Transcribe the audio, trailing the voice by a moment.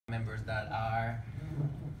members that are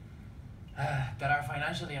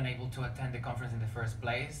financially unable to attend the conference in the first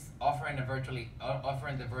place. Offering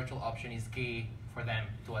the virtual option is key for them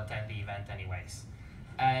to attend the event anyways.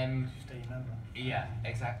 Stay a member. Yeah,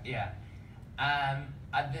 exactly. Yeah.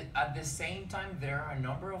 At the same time, there are a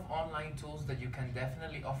number of online tools that you can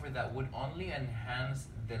definitely offer that would only enhance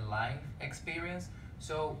the live experience.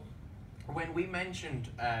 So when we mentioned,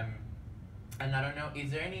 and I don't know,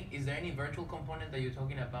 is there any virtual component that you're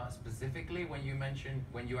talking about specifically when you mentioned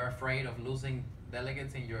when you are afraid of losing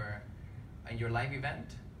delegates in your live event?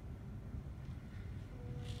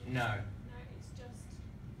 No. No, it's just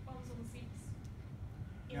bums on seats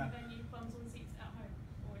in the venue, bums on seats at home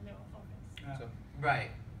or in the office. Yeah. So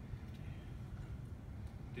Right.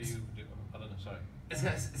 I don't know, sorry.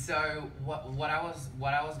 So what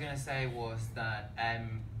I was gonna say was that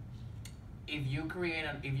if you create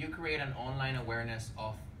an online awareness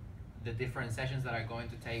of the different sessions that are going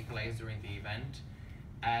to take place during the event,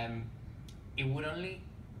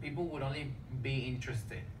 people would only be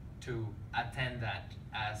interested to attend that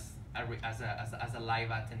as a live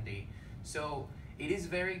attendee. So it is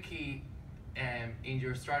very key in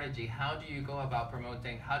your strategy. How do you go about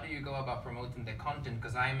promoting the content?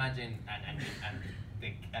 Because I imagine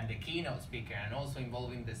and the keynote speaker, and also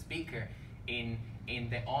involving the speaker in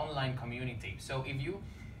the online community. So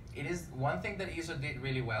it is one thing that ISO did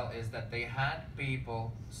really well is that they had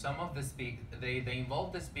people, they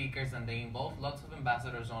involved the speakers, and they involved lots of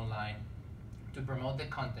ambassadors online to promote the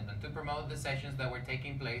content and to promote the sessions that were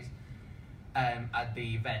taking place at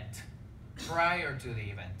the event. Prior to the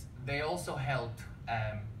event, they also held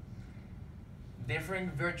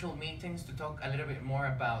different virtual meetings to talk a little bit more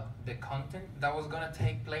about the content that was going to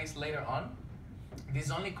take place later on. This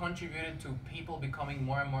only contributed to people becoming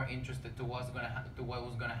more and more interested to what was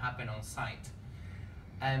going to happen on site,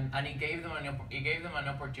 and it gave them an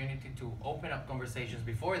opportunity to open up conversations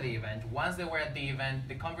before the event. Once they were at the event,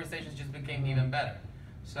 the conversations just became even better.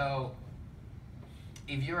 So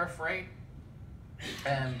if you're afraid,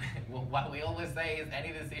 what we always say is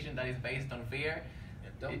any decision that is based on fear,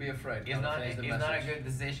 Don't be afraid. It's not a good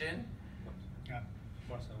decision. Yeah.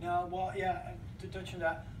 No, well, yeah, to touch on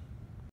that,